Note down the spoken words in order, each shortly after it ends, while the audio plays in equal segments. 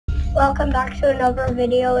Welcome back to another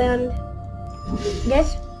video, and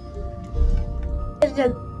this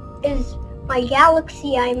is my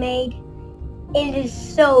galaxy I made. It is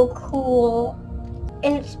so cool,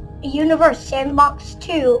 and it's a universe Sandbox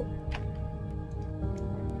 2.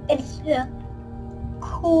 It's a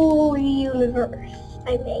cool universe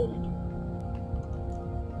I made.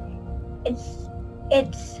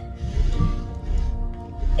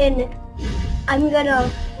 And I'm gonna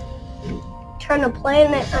turn a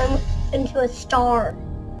planet into a star.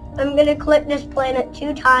 I'm gonna click this planet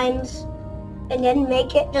 2 times and then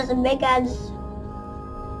make it just as big as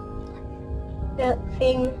the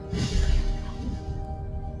thing.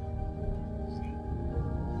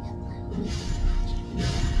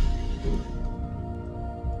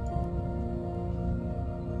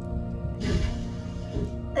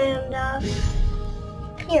 And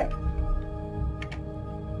here.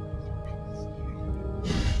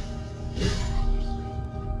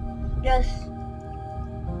 Just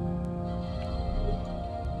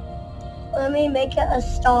let me make it a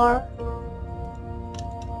star.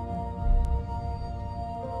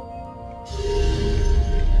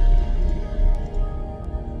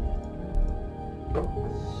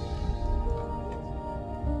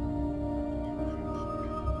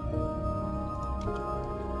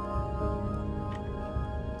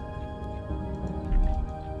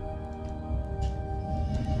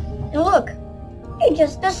 And look, it's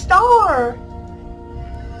just a star.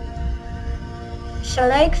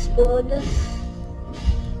 Should I explode this?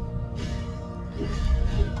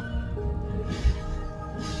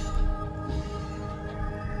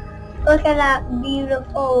 Look at that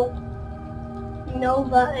beautiful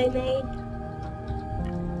nova I made.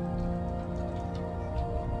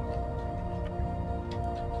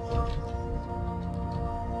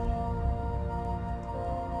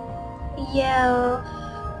 Yeah,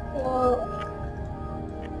 well,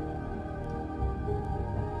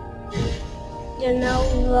 the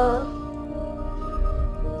nova,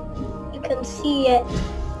 you can see it.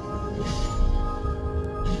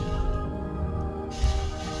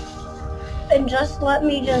 And just let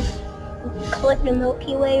me just click the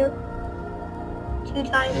Milky Way 2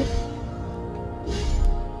 times.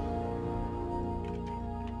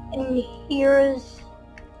 And here's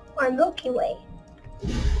our Milky Way.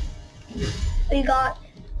 We got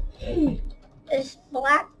this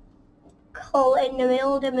black hole in the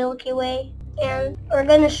middle of the Milky Way, and we're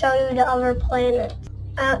going to show you the other planets.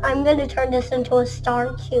 I'm going to turn this into a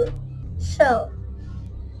star too. So,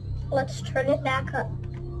 let's turn it back up.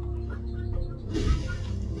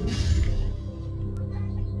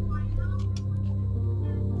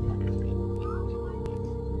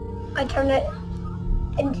 I turn it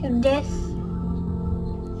into this.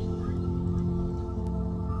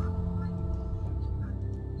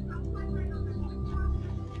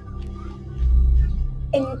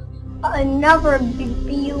 And another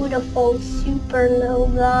beautiful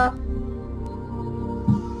supernova.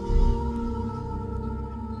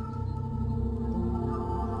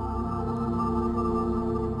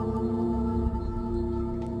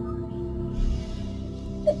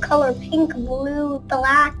 The color pink, blue,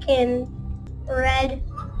 black, and red.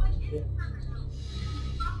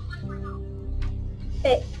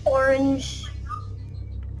 Orange,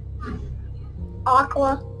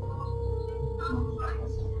 aqua,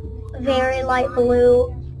 very light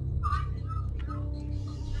blue,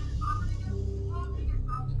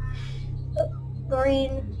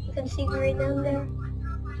 green, you can see green down there,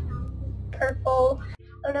 purple.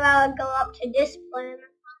 What about I go up to this planet?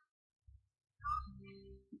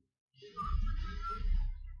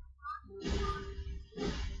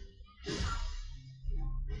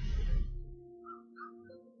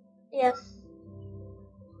 Yes.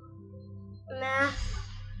 Mass.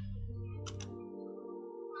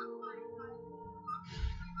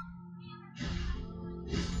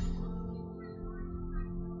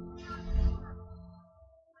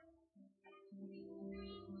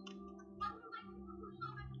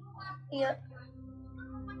 Yep.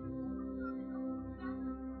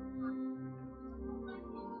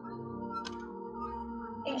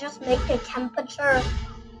 You just make the temperature.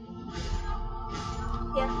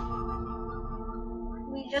 Yeah.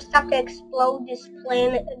 We just have to explode this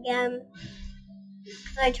planet again.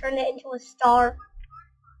 Because I turned it into a star.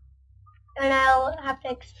 And I'll have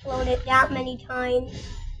to explode it that many times.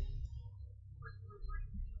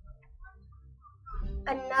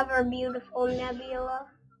 Another beautiful nebula.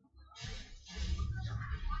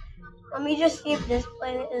 Let me just see if this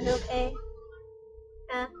planet is okay.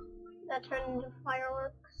 Yeah, that turned into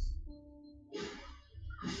fireworks.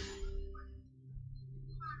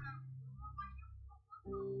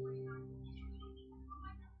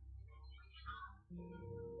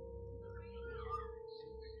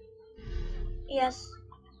 Yes.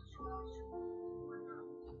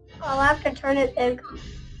 I'll have to turn it big.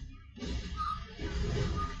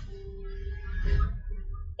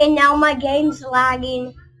 And now my game's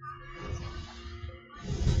lagging.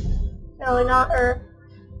 No, not Earth.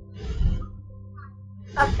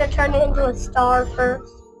 I have to turn it into a star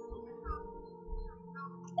first.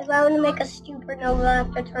 If I want to make a supernova, I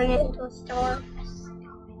have to turn it into a star.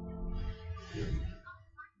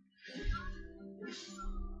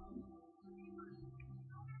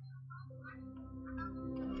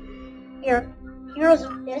 Here's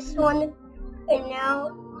this one, and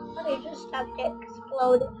now I just have to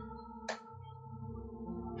explode it.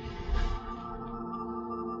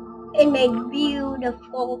 And make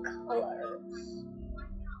beautiful colors.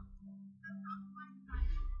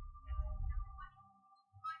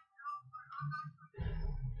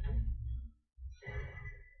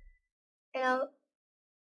 And now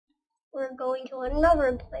we're going to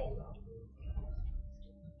another planet.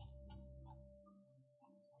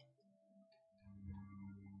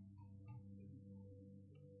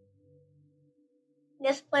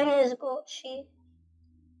 This planet is glitchy.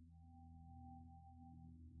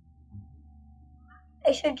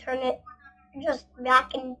 I should turn it just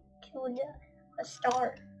back into a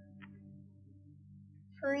star.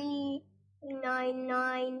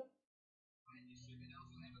 3995107.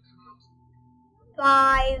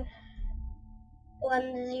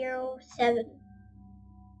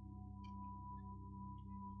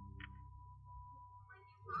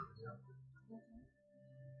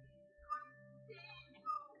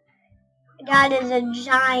 That is a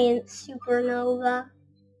giant supernova.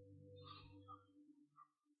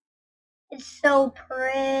 It's so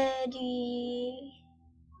pretty.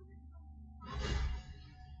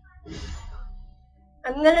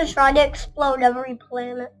 I'm gonna try to explode every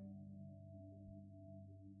planet.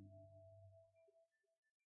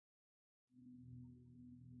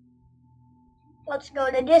 Let's go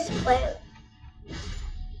to this planet.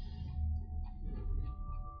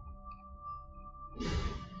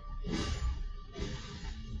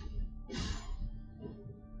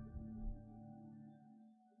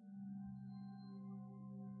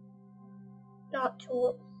 Not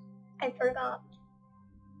tools. I forgot.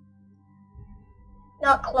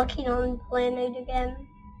 Not clicking on planet again.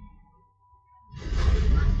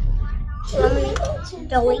 Let me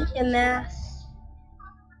delete the mass.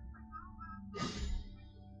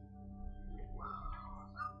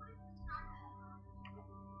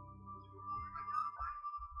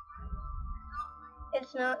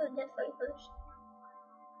 It's not a different person.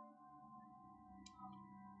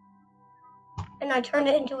 And I turned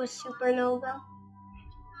it into a supernova.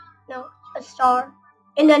 No, a star.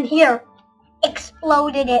 And then here,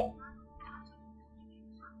 exploded it.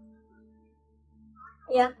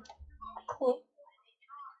 Yeah, cool.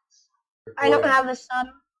 I don't have a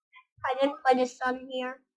sun. I didn't put a sun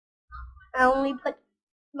here. I only put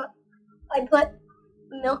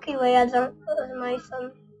Milky Way as my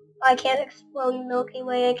sun. I can't explode Milky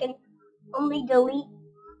Way. I can only delete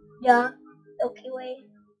the Milky Way.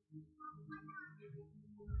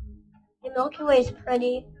 The Milky Way is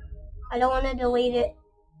pretty. I don't want to delete it.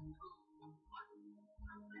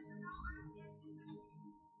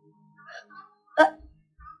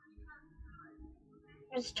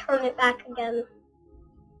 Just turn it back again.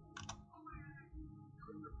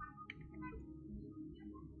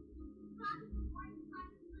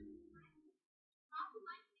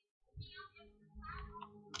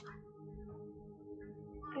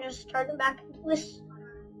 Just turn it back into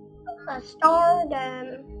a star,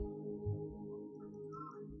 then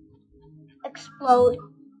explode.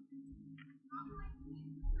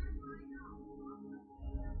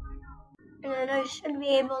 And then I should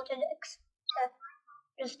be able to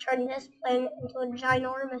just turn this planet into a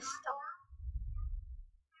ginormous star.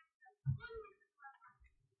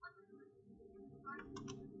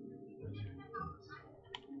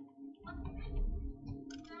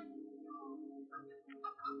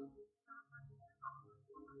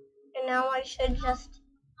 And now I should just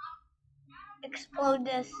explode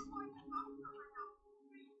this.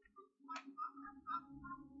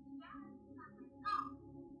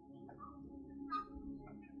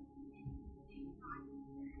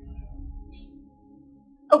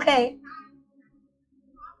 Okay.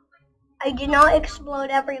 I did not explode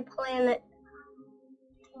every planet,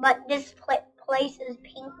 but this place is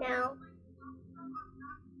pink now.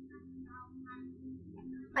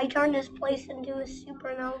 I turned this place into a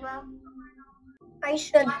supernova. I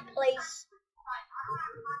should place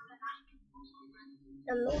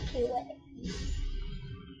the Milky Way.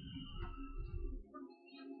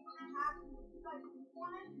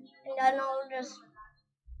 And then I'll just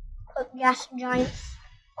put gas giants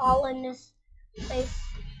all in this place.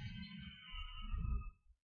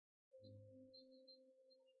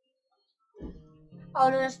 I'll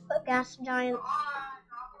just put gas giants.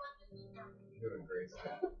 Doing great.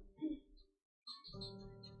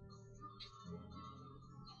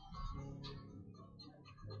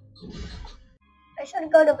 I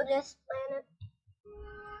should go to this planet.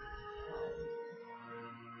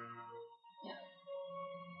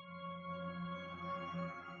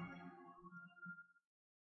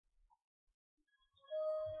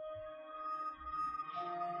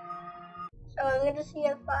 So I'm gonna see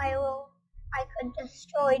if I could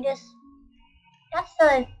destroy this. That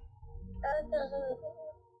doesn't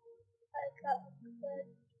like a good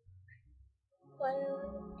planet.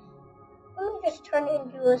 Let me just turn it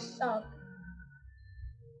into a sub.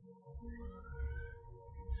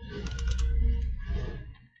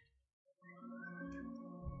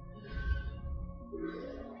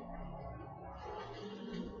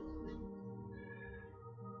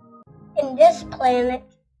 And this planet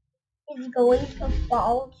is going to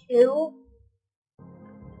fall to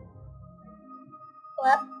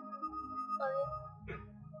what?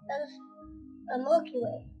 That's a Milky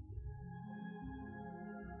Way.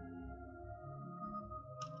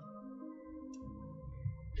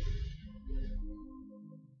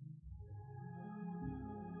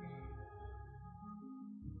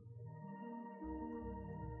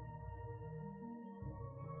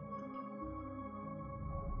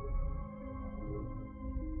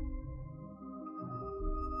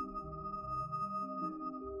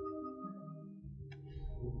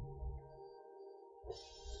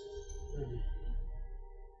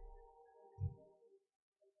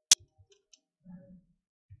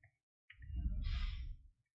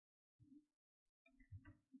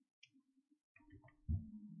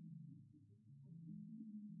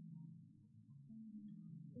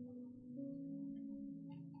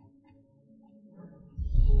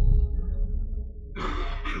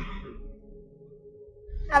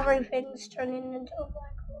 Everything's turning into a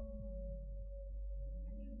black hole.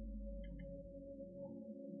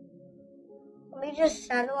 Let me just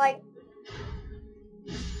satellite.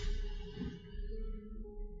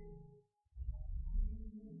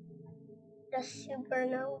 The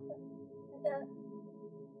supernova. The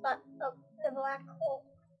black hole.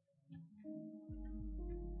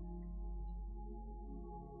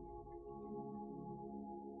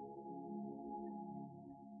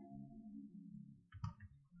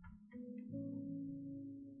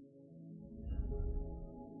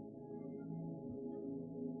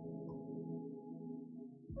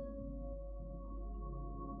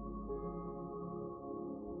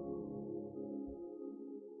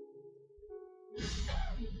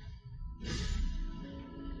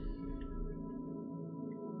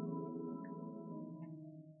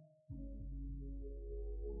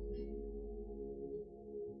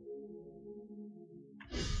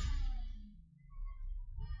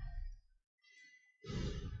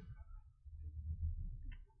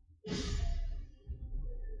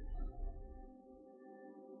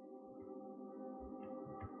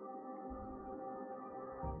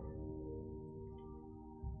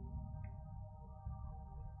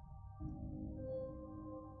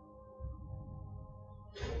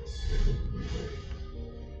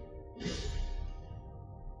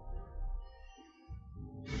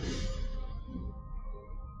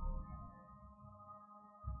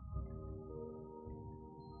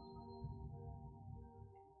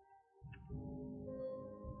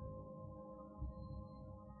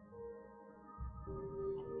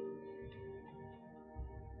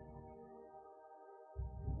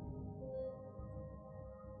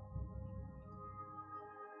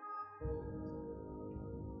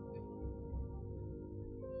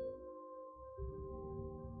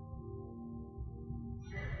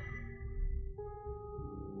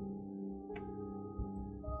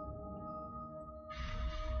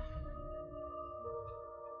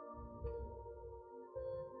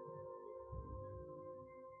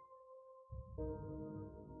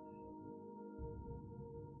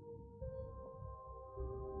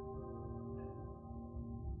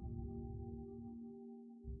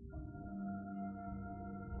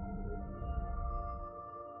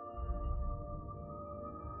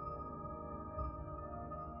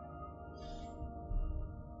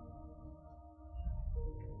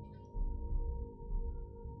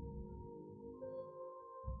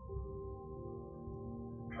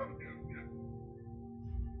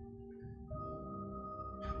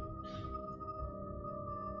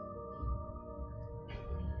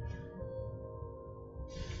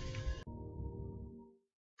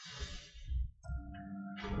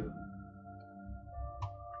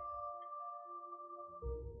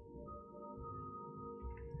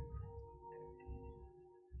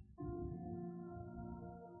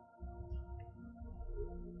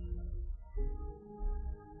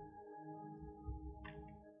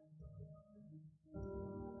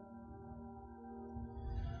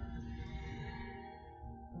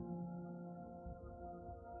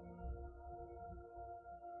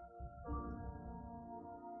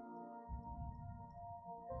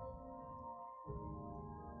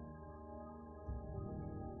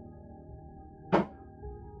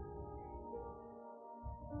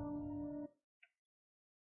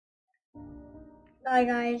 Bye,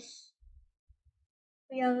 guys.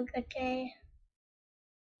 You have a good day.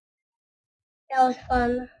 That was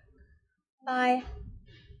fun. Bye.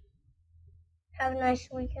 Have a nice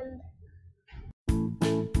weekend.